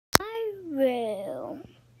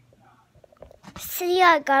See,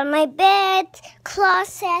 I got my bed,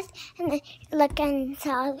 closet, and I look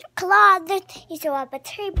inside the closet. You still have a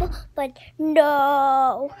table, but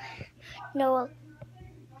no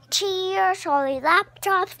chairs, only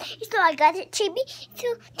laptops. So I got a TV,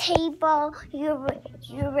 so table. You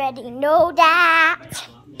already know that.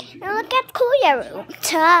 And look at Kuya room.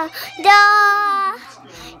 Ta-da!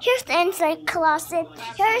 Here's the inside closet.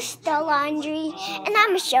 Here's the laundry, and I'm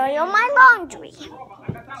gonna show you my laundry.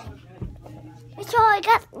 So I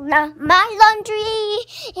got my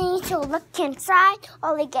laundry, and you should look inside.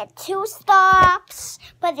 Only get 2 stops,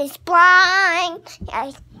 but it's blind.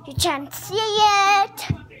 You can't see it.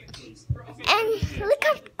 And look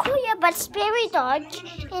at Kuya, but it's very dark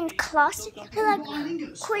in the closet. Like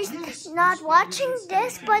Kuya's not watching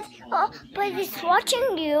this, but he's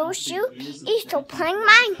watching YouTube. He's still playing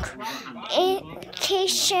Minecraft.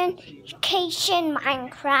 Cation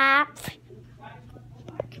Minecraft.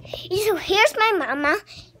 So here's my mama.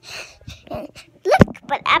 Look,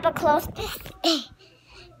 but I will close this.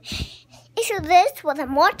 So this what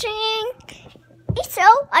I'm watching. So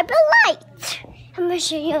I will light. I'm gonna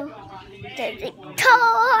show you the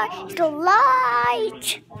car, the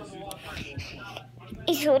light.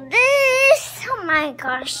 So this, oh my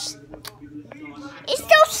gosh. It's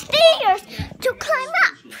those stairs to climb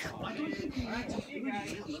up.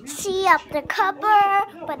 See up the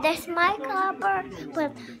cupboard, but there's my cupboard,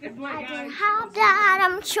 but I don't have that.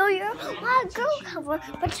 I'm gonna show you my girl cupboard,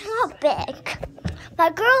 but it's not big. My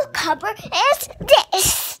girl cupboard is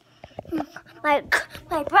this. My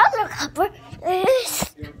brother cupboard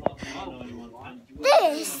is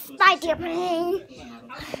this. My dear plane.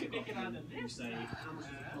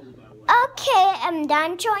 Okay, I'm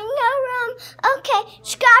done showing your room. Okay,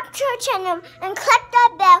 subscribe to our channel and click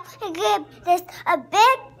that bell and give this a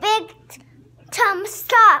big thumbs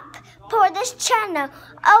up for this channel.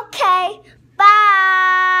 Okay, bye.